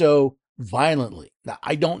do so violently. Now,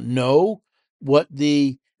 I don't know what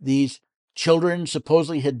these children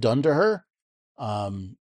supposedly had done to her,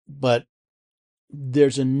 but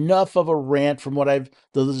there's enough of a rant from what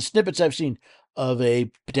the snippets I've seen of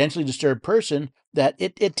a potentially disturbed person that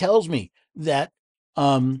it tells me that,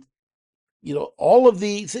 all of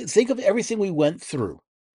think of everything we went through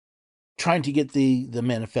trying to get the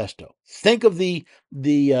manifesto. Think of the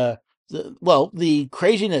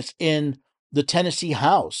craziness in the Tennessee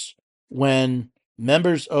House when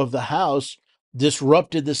members of the House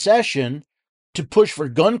disrupted the session to push for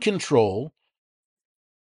gun control.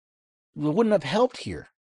 It wouldn't have helped here.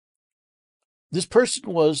 This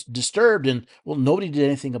person was disturbed, and nobody did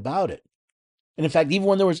anything about it. And in fact, even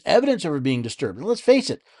when there was evidence of her being disturbed, and let's face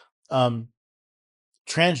it,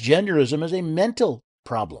 transgenderism is a mental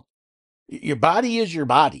problem. Your body is your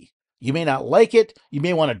body. You may not like it. You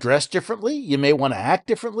may want to dress differently. You may want to act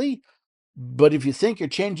differently. But if you think you're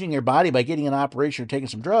changing your body by getting an operation or taking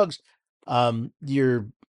some drugs, you're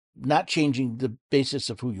not changing the basis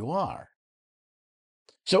of who you are.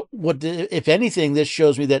 So if anything, this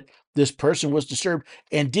shows me that this person was disturbed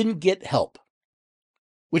and didn't get help,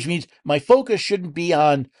 which means my focus shouldn't be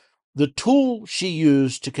on the tool she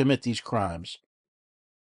used to commit these crimes,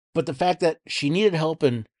 but the fact that she needed help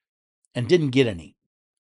and didn't get any.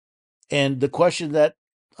 And the question that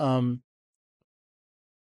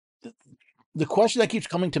keeps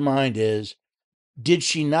coming to mind is, did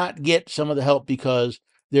she not get some of the help because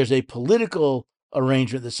there's a political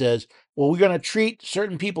arrangement that says, well, we're going to treat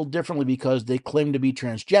certain people differently because they claim to be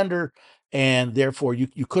transgender, and therefore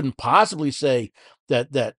you couldn't possibly say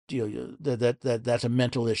that that's a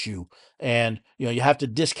mental issue, and you have to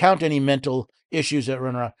discount any mental issues that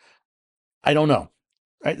run around. I don't know.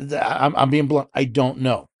 Right? I'm being blunt. I don't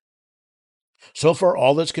know. So far,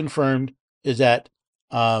 all that's confirmed is that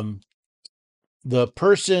the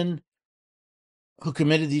person who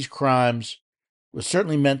committed these crimes was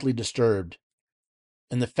certainly mentally disturbed.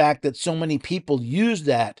 And the fact that so many people use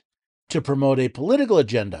that to promote a political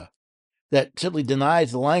agenda that simply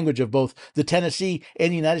denies the language of both the Tennessee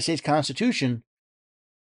and the United States Constitution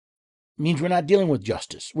means we're not dealing with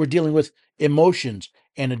justice. We're dealing with emotions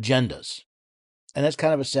and agendas. And that's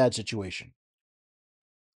kind of a sad situation.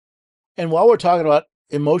 And while we're talking about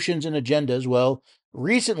emotions and agendas, well,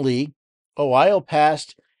 recently, Ohio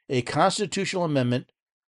passed a constitutional amendment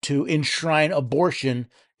to enshrine abortion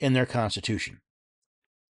in their constitution.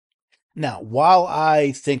 Now, while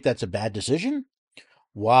I think that's a bad decision,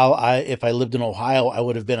 if I lived in Ohio, I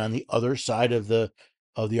would have been on the other side of the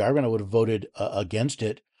argument. I would have voted against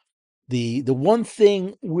it. The one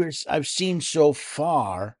thing I've seen so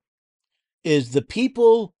far is the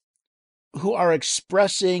people who are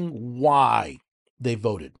expressing why they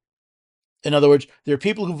voted. In other words, there are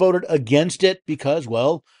people who voted against it because,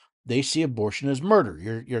 well, they see abortion as murder.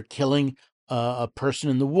 You're killing a person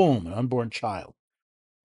in the womb, an unborn child.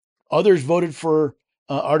 Others voted for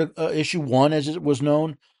issue 1, as it was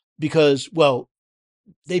known, because, well,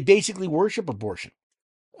 they basically worship abortion.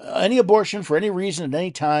 Any abortion for any reason at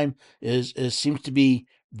any time seems to be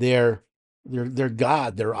their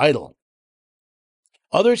god, their idol.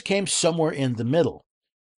 Others came somewhere in the middle,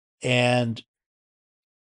 and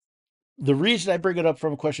the reason I bring it up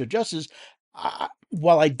from a question of justice,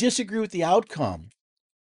 while I disagree with the outcome,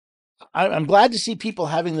 I'm glad to see people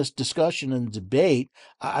having this discussion and debate.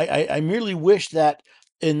 I merely wish that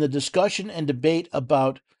in the discussion and debate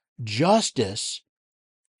about justice,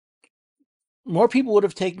 more people would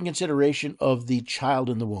have taken consideration of the child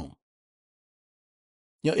in the womb.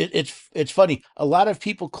 It's funny. A lot of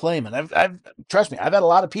people claim, and I've trust me, I've had a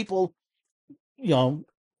lot of people,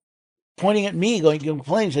 pointing at me,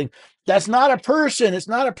 complaining, saying, "That's not a person. It's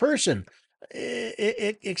not a person."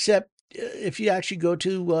 Except if you actually go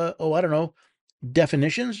to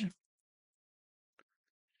definitions.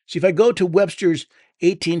 See, if I go to Webster's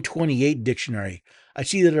 1828 dictionary, I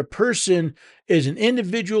see that a person is an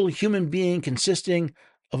individual human being consisting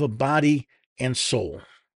of a body and soul.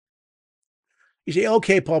 You say,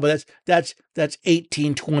 okay, Paul, but that's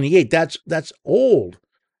 1828. That's old.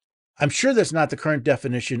 I'm sure that's not the current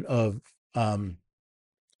definition of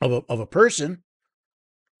a person,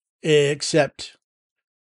 except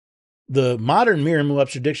the modern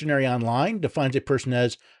Merriam-Webster dictionary online defines a person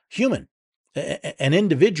as human, an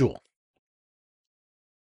individual.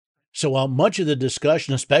 So while much of the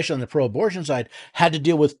discussion, especially on the pro-abortion side, had to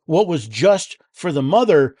deal with what was just for the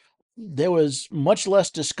mother, there was much less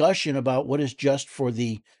discussion about what is just for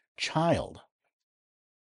the child.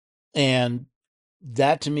 And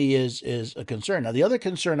that to me is a concern. Now, the other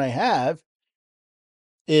concern I have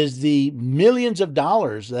is the millions of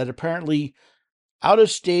dollars that apparently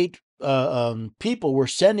out-of-state people were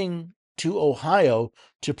sending to Ohio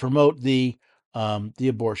to promote the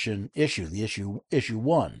abortion issue, issue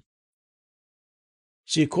one.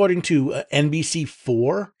 See, according to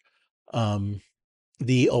NBC4,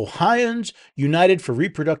 the Ohioans United for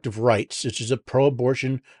Reproductive Rights, which is a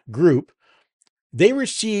pro-abortion group, they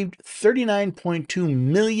received $39.2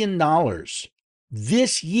 million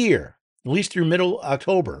this year, at least through middle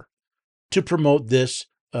October, to promote this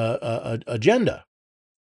agenda.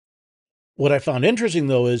 What I found interesting,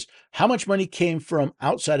 though, is how much money came from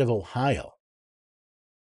outside of Ohio.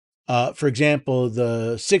 For example,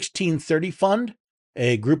 the 1630 Fund,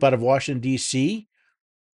 a group out of Washington, D.C.,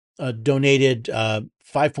 donated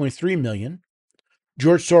 $5.3 million.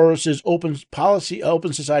 George Soros's Open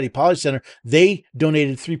Society Policy Center, they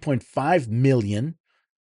donated $3.5 million.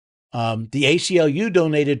 The ACLU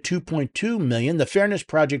donated $2.2 million. The Fairness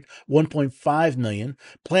Project, $1.5 million.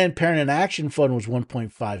 Planned Parenthood Action Fund was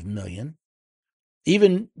 $1.5 million.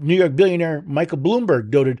 Even New York billionaire Michael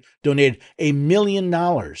Bloomberg donated $1 million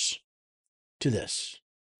to this.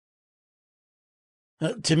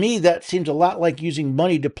 To me, that seems a lot like using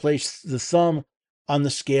money to place the thumb on the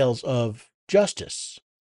scales of justice.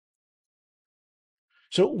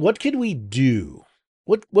 So what can we do?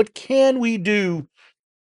 What can we do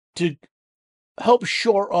to help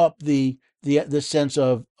shore up the sense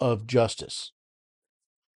of justice?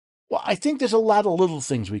 Well, I think there's a lot of little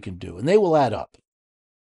things we can do, and they will add up.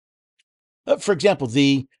 For example,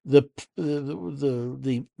 the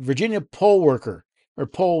Virginia poll worker or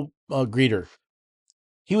poll greeter,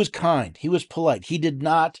 he was kind, he was polite, he did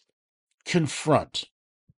not confront,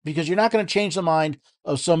 because you're not going to change the mind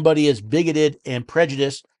of somebody as bigoted and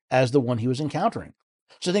prejudiced as the one he was encountering.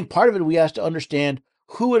 So I think part of it, we have to understand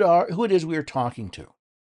who it is we are talking to.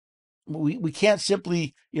 We can't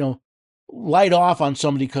simply, light off on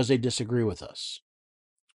somebody because they disagree with us.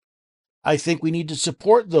 I think we need to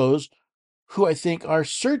support those who I think are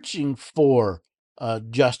searching for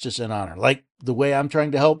justice and honor, like the way I'm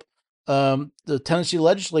trying to help the Tennessee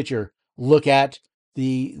legislature look at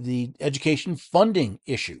the education funding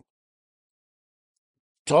issue.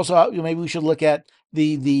 It's also, maybe we should look at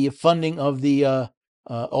the funding of the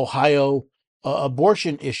Ohio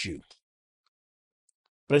abortion issue.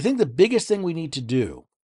 But I think the biggest thing we need to do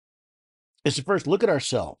is to first look at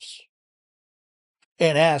ourselves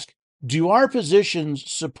and ask, do our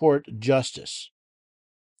positions support justice?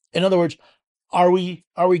 In other words, are we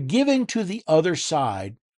giving to the other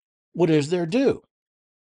side what is their due?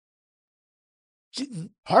 See,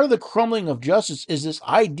 part of the crumbling of justice is this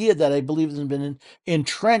idea that I believe has been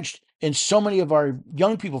entrenched in so many of our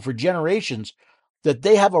young people for generations, that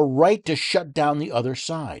they have a right to shut down the other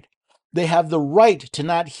side. They have the right to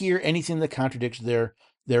not hear anything that contradicts their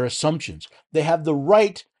assumptions. They have the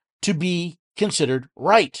right to be considered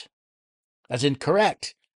right, as in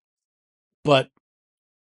correct. But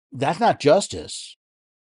that's not justice.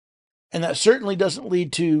 And that certainly doesn't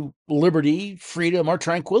lead to liberty, freedom, or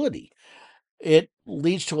tranquility. It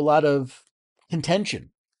leads to a lot of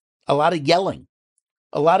contention, a lot of yelling,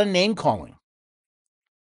 a lot of name calling.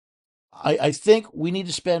 I think we need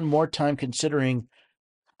to spend more time considering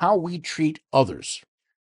how we treat others.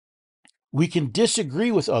 We can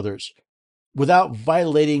disagree with others without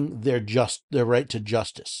violating their right to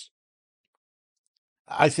justice.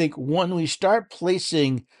 I think when we start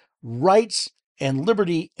placing rights and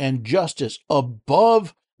liberty and justice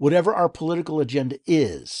above whatever our political agenda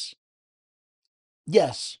is,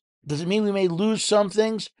 yes, does it mean we may lose some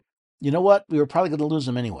things? You know what? We were probably going to lose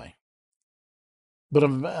them anyway. But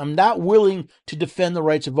I'm not willing to defend the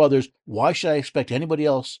rights of others. Why should I expect anybody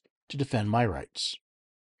else to defend my rights?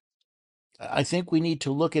 I think we need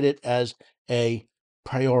to look at it as a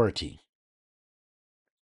priority.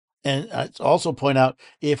 And I also point out,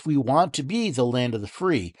 if we want to be the land of the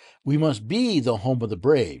free, we must be the home of the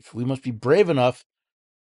brave. We must be brave enough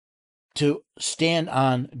to stand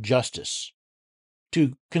on justice,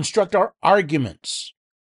 to construct our arguments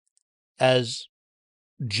as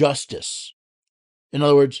justice. In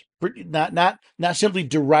other words, not simply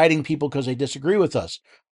deriding people because they disagree with us,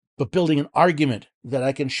 but building an argument that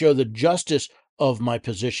I can show the justice of my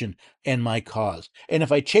position and my cause. And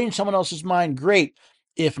if I change someone else's mind, great.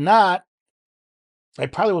 If not, I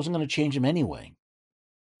probably wasn't going to change them anyway.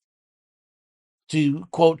 To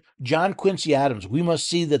quote John Quincy Adams, we must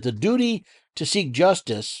see that the duty to seek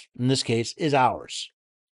justice, in this case, is ours.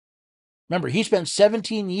 Remember, he spent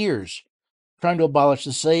 17 years trying to abolish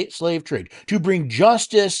the slave trade, to bring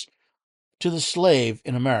justice to the slave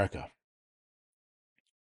in America.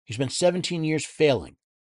 He spent 17 years failing.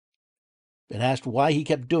 And asked why he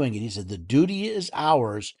kept doing it. He said, the duty is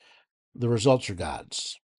ours, the results are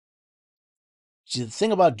God's. See, the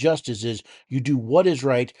thing about justice is you do what is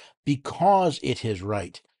right because it is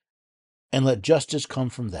right, and let justice come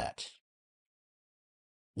from that.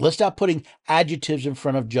 Let's stop putting adjectives in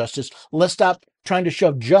front of justice. Let's stop trying to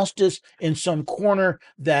shove justice in some corner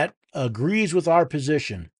that agrees with our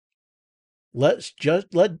position. Let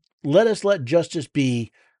us let justice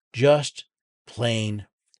be just plain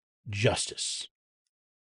justice.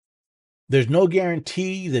 There's no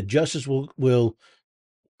guarantee that justice will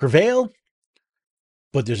prevail,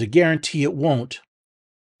 but there's a guarantee it won't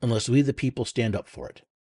unless we, the people, stand up for it.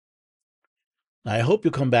 Now, I hope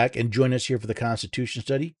you'll come back and join us here for the Constitution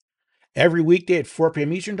Study every weekday at 4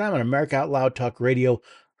 p.m. Eastern Time on America Out Loud Talk Radio,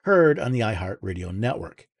 heard on the iHeartRadio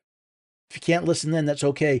network. If you can't listen then, that's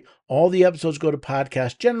okay. All the episodes go to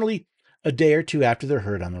podcast generally a day or two after they're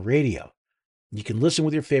heard on the radio. You can listen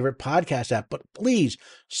with your favorite podcast app, but please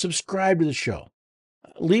subscribe to the show.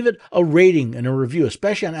 Leave it a rating and a review,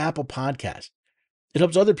 especially on Apple Podcasts. It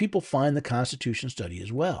helps other people find the Constitution Study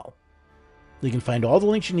as well. You can find all the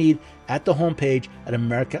links you need at the homepage at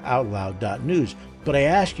americaoutloud.news. But I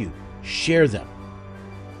ask you, share them.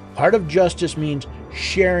 Part of justice means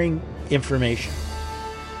sharing information.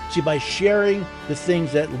 See, by sharing the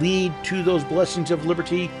things that lead to those blessings of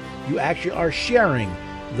liberty, you actually are sharing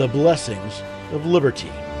the blessings of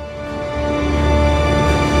liberty.